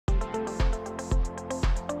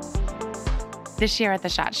This year at the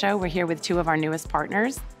SHOT Show, we're here with two of our newest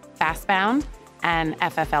partners, FastBound and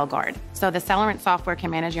FFLGuard. So the Celerant software can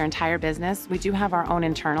manage your entire business. We do have our own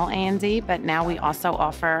internal A&D, but now we also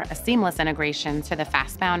offer a seamless integration to the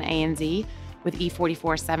FastBound A&D with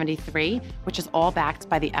e4473, which is all backed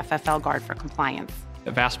by the FFLGuard for compliance.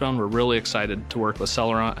 At FastBound, we're really excited to work with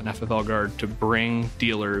Celerant and FFLGuard to bring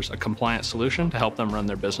dealers a compliant solution to help them run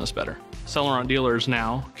their business better. Celerant dealers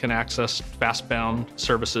now can access FastBound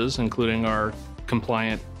services, including our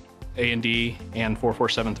compliant A&D and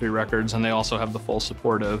 4473 records, and they also have the full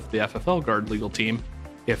support of the FFLGuard legal team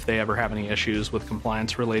if they ever have any issues with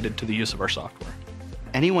compliance related to the use of our software.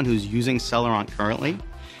 Anyone who's using Celerant currently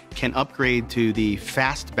can upgrade to the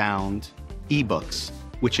FastBound ebooks,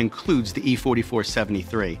 which includes the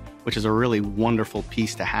e4473, which is a really wonderful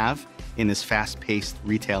piece to have in this fast-paced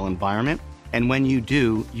retail environment. And when you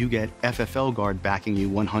do, you get FFLGuard backing you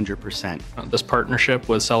 100%. This partnership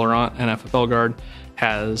with Celerant and FFLGuard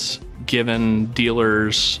has given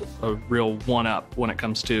dealers a real one-up when it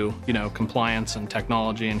comes to, compliance and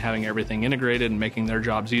technology and having everything integrated and making their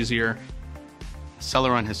jobs easier.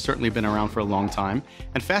 Celerant has certainly been around for a long time,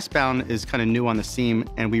 and FastBound is kind of new on the scene,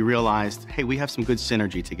 and we realized, hey, we have some good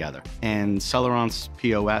synergy together. And Celerant's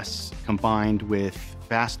POS combined with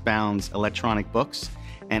FastBound's electronic books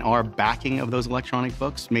and our backing of those electronic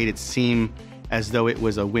books made it seem as though it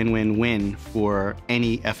was a win-win-win for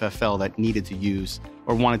any FFL that needed to use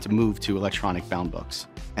or wanted to move to electronic bound books.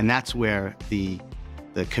 And that's where the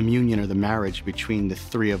communion or the marriage between the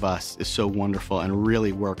three of us is so wonderful and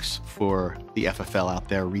really works for the FFL out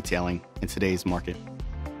there retailing in today's market.